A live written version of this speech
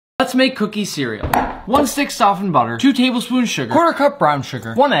Let's make cookie cereal. 1 stick softened butter, 2 tablespoons sugar, 1/4 cup brown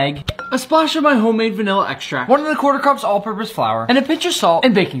sugar, 1 egg, a splash of my homemade vanilla extract, 1 1/4 cups all-purpose flour, and a pinch of salt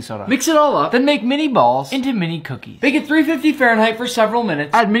and baking soda. Mix it all up, then make mini balls into mini cookies. Bake at 350 Fahrenheit for several minutes,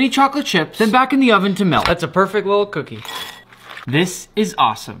 add mini chocolate chips, then back in the oven to melt. That's a perfect little cookie. This is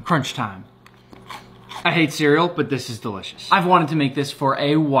awesome. Crunch time. I hate cereal, but this is delicious. I've wanted to make this for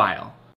a while.